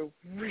through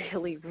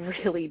really,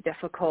 really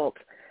difficult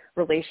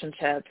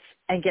relationships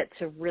and get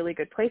to really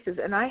good places.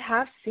 And I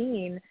have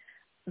seen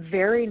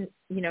very,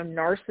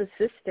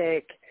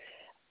 narcissistic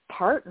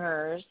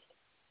partners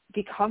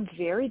become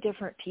very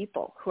different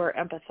people who are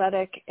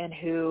empathetic and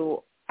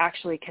who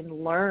actually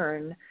can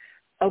learn,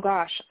 oh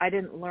gosh, I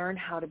didn't learn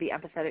how to be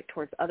empathetic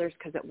towards others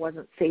because it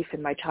wasn't safe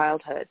in my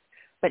childhood,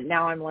 but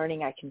now I'm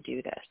learning I can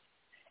do this.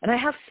 And I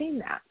have seen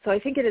that. So I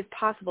think it is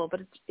possible,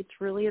 but it's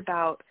really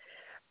about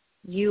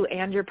you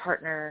and your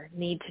partner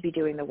need to be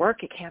doing the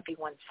work. It can't be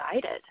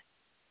one-sided.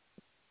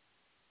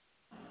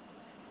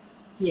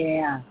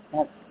 Yeah,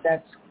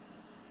 that's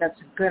a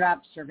good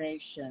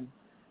observation.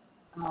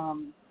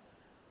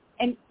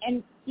 And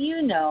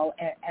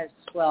as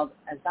well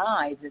as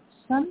I, that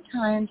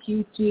sometimes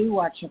you do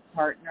watch a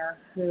partner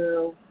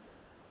who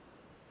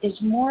is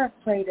more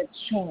afraid of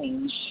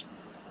change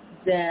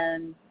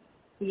than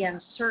the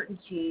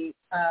uncertainty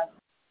of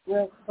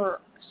will her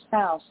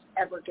spouse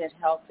ever get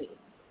healthy.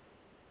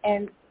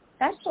 And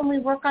that's when we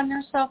work on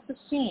their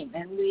self-esteem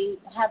and we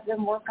have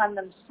them work on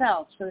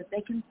themselves so that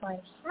they can find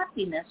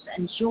happiness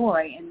and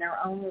joy in their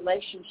own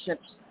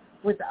relationships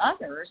with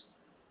others,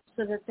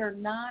 so that they're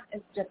not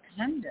as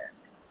dependent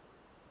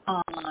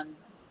on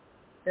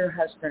their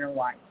husband or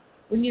wife.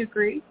 Wouldn't you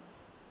agree?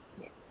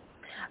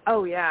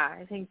 Oh, yeah.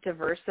 I think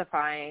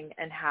diversifying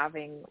and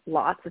having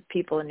lots of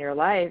people in your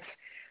life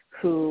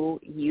who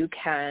you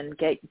can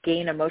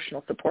gain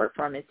emotional support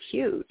from is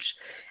huge.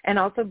 And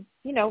also,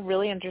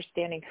 really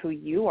understanding who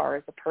you are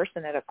as a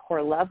person at a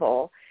core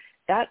level,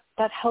 that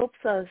helps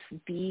us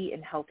be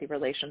in healthy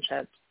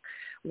relationships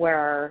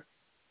where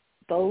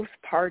both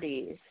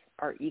parties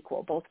are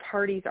equal. Both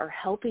parties are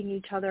helping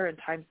each other in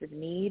times of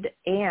need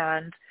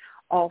and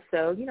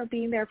also,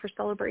 being there for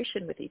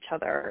celebration with each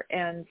other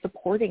and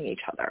supporting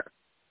each other.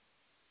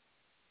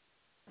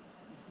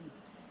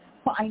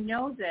 Well, I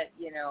know that,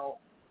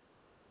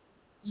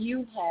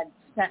 you had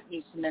sent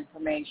me some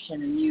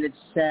information and you had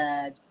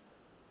said,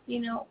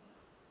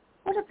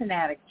 what if an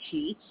addict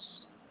cheats?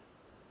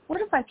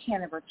 What if I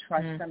can't ever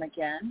trust them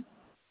again?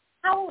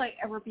 How will I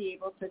ever be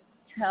able to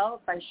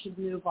tell if I should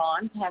move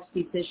on past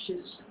these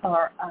issues,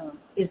 or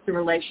is the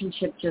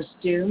relationship just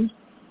doomed?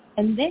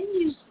 And then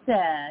you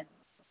said,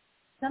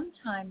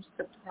 sometimes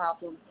the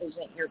problem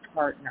isn't your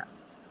partner.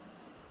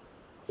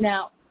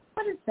 Now,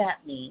 what does that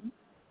mean?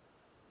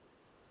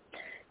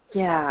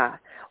 Yeah.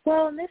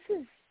 Well, and this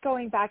is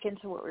going back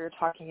into what we were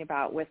talking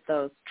about with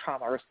those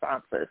trauma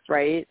responses,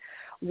 right?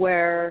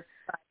 Where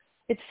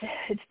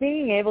it's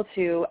being able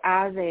to,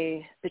 as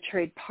a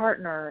betrayed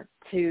partner,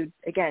 to,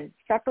 again,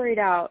 separate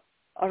out,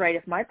 all right,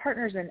 if my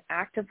partner's in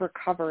active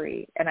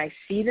recovery and I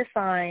see the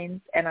signs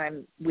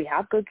and we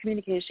have good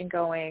communication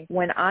going,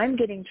 when I'm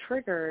getting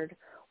triggered,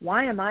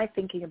 why am I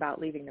thinking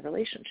about leaving the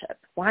relationship?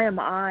 Why am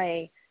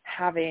I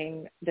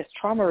having this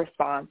trauma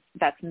response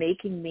that's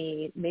making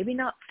me maybe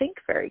not think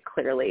very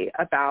clearly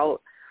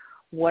about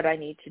what I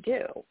need to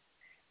do?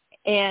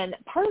 And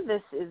part of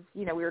this is,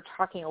 we were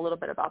talking a little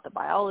bit about the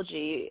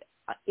biology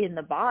in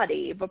the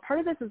body, but part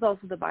of this is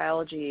also the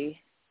biology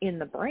in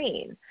the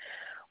brain,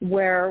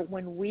 where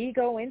when we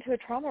go into a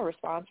trauma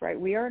response, right,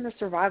 we are in a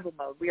survival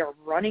mode. We are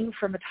running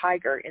from a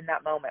tiger in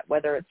that moment,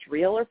 whether it's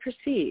real or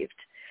perceived.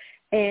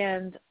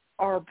 And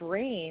our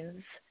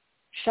brains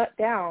shut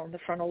down the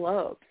frontal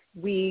lobes.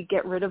 We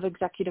get rid of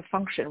executive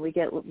function. We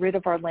get rid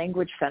of our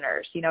language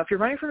centers. If you're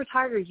running from a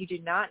tiger, you do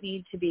not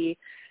need to be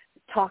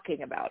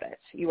talking about it.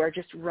 You are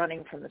just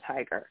running from the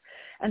tiger.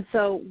 And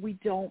so we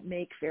don't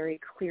make very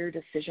clear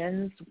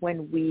decisions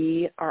when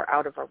we are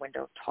out of our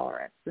window of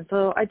tolerance. And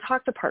so I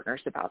talk to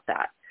partners about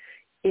that.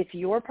 If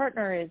your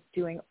partner is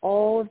doing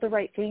all of the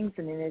right things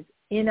and is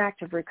in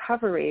active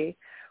recovery,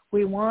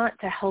 we want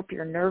to help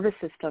your nervous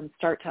system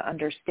start to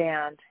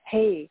understand,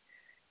 hey,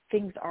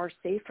 things are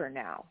safer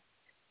now,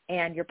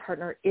 and your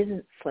partner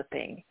isn't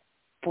slipping,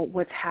 but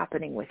what's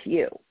happening with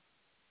you?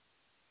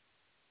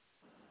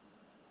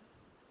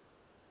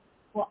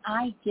 Well,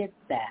 I get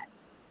that.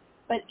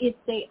 But if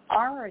they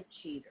are a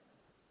cheater,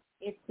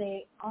 if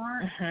they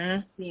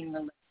aren't being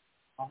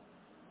relatable,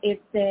 if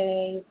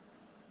they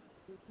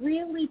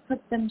really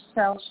put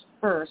themselves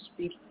first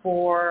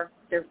before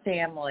their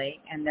family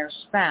and their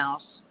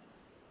spouse,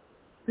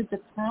 could the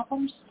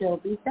problem still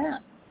be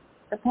them,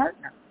 the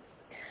partner?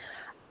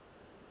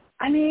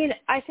 I mean,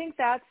 I think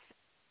that's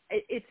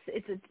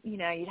it's a, you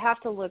know, you'd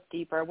have to look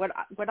deeper. What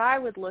I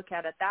would look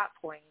at that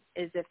point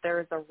is if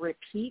there is a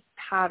repeat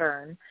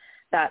pattern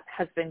that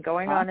has been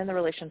going on in the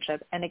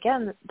relationship, and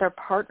again, their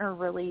partner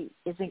really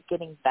isn't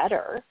getting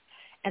better,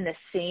 and the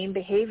same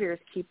behaviors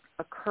keep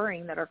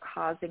occurring that are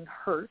causing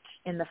hurt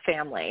in the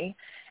family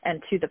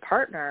and to the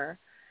partner.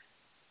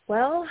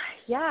 Well,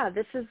 yeah,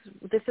 this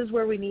is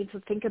where we need to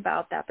think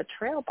about that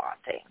betrayal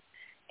bonding.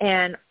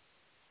 And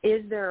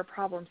is there a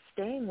problem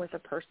staying with a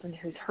person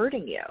who's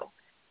hurting you?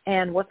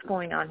 And what's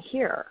going on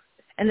here?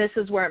 And this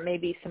is where it may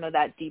be some of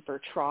that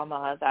deeper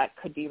trauma that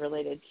could be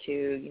related to,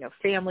 you know,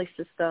 family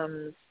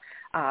systems,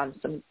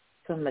 some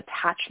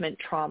attachment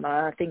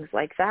trauma, things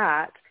like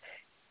that.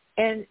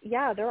 And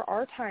yeah, there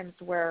are times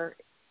where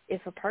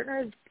if a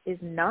partner is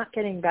not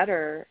getting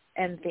better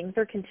and things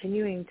are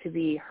continuing to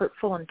be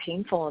hurtful and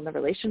painful in the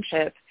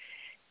relationship,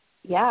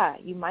 yeah,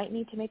 you might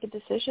need to make a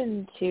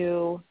decision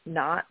to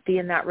not be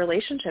in that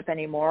relationship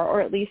anymore, or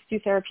at least do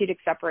therapeutic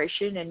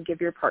separation and give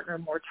your partner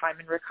more time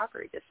in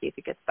recovery to see if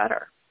it gets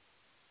better.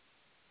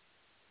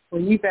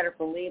 Well, you better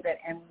believe it.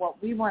 And what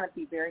we want to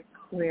be very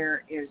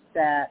clear is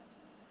that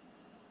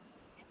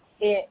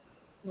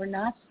we're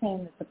not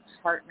saying that the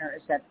partner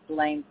is at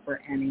blame for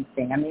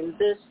anything. I mean,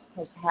 this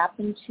has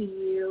happened to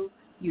you.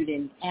 You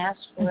didn't ask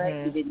for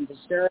it. You didn't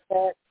deserve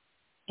it.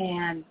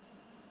 And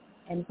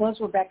both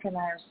Rebecca and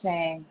I are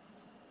saying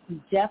you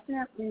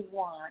definitely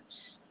want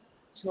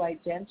to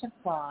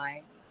identify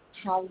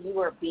how you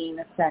are being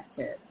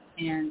affected,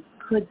 and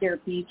could there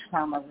be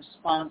trauma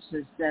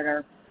responses that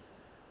are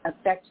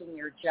affecting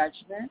your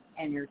judgment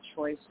and your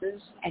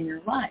choices and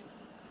your life.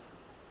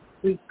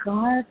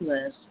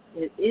 Regardless,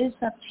 it is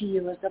up to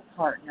you as a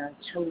partner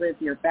to live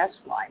your best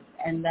life,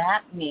 and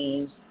that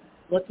means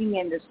looking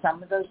into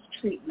some of those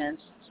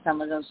treatments,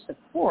 some of those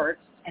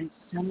supports, and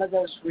some of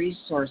those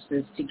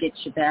resources to get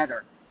you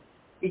better.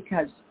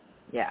 Because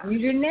you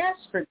didn't ask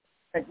for it,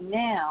 but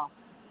now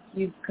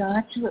you've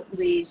got to at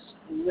least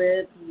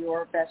live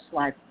your best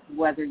life,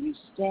 whether you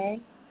stay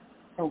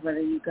or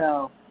whether you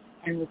go.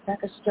 And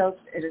Rebecca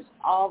Stokes, it is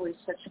always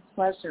such a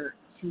pleasure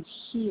to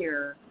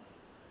hear,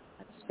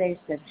 let's face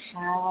it,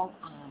 how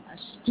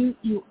astute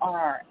you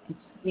are in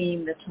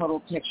seeing the total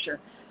picture.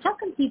 How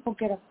can people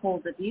get a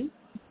hold of you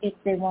if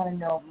they want to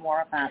know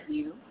more about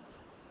you?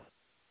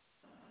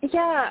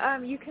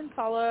 Yeah, you can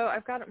follow.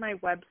 I've got my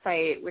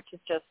website, which is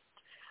just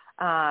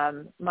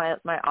my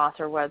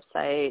author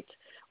website,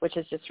 which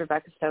is just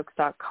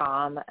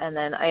RebeccaStokes.com. And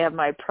then I have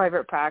my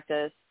private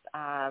practice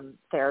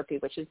therapy,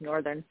 which is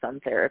Northern Sun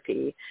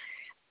Therapy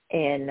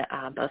in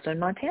Bozeman,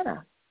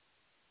 Montana.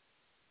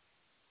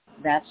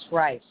 That's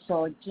right.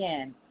 So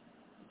again,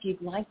 if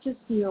you'd like to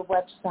see her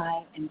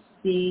website and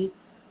see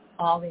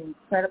all the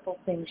incredible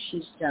things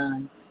she's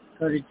done,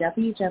 go to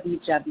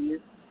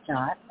www.Rebecca,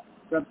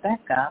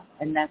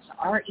 and that's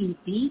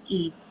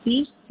REBECCA,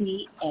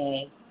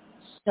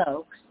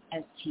 Stokes,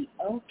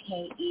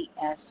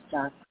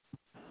 STOKES.com.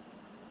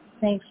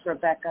 Thanks,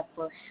 Rebecca,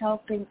 for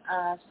helping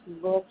us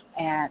look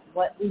at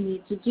what we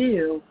need to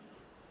do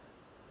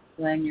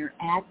when you're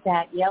at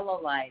that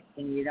yellow light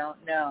and you don't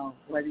know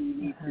whether you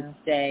need to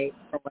stay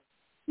or whether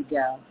you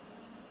go.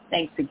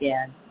 Thanks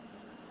again.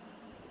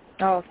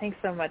 Oh, thanks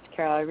so much,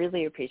 Carol. I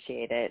really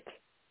appreciate it.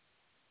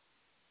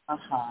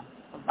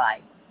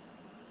 Bye-bye.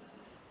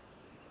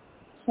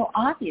 So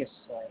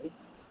obviously,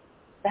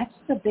 that's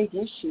the big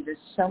issue that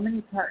so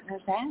many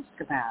partners ask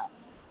about,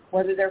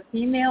 whether they're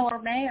female or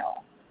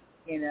male.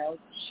 You know,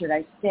 should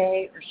I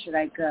stay or should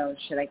I go?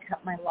 Should I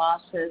cut my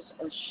losses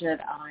or should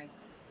I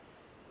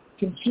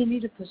continue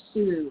to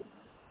pursue?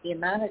 The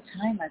amount of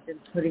time I've been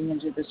putting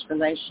into this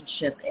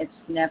relationship, it's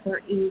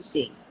never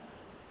easy.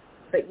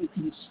 But you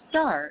can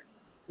start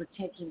with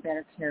taking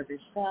better care of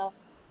yourself,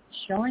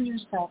 showing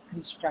yourself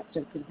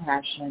constructive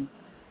compassion,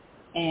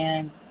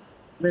 and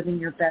living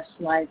your best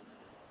life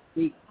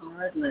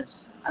regardless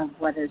of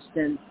what has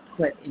been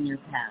put in your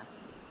path.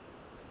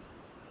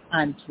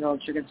 I'm Carol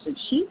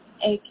Jurgensen-Sheep,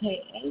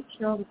 a.k.a.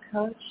 Carol the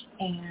Coach,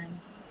 and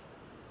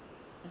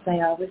as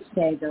I always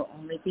say, there'll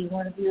only be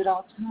one of you at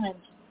all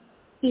times.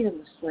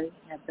 Fearlessly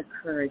have the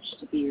courage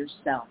to be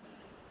yourself.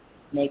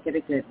 Make it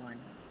a good one.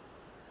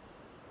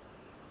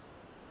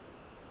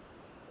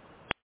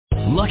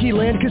 Lucky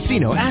Land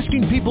Casino,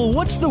 asking people,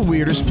 what's the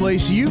weirdest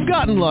place you've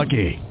gotten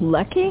lucky?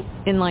 Lucky?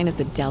 In line at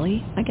the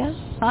deli, I guess?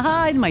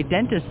 Aha, in my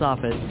dentist's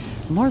office.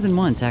 More than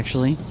once,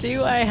 actually.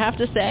 Do I have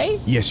to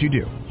say? Yes, you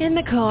do. In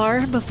the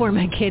car before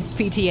my kids'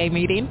 PTA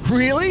meeting.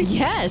 Really?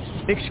 Yes.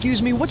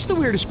 Excuse me, what's the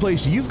weirdest place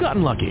you've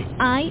gotten lucky?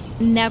 I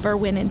never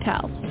win and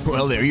tell.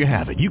 Well, there you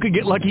have it. You can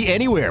get lucky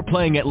anywhere,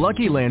 playing at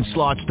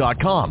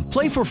LuckyLandSlots.com.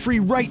 Play for free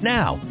right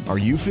now. Are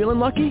you feeling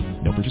lucky?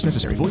 No purchase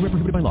necessary. Void where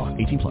prohibited by law.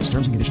 18+.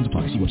 Terms and conditions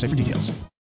apply. See website for details.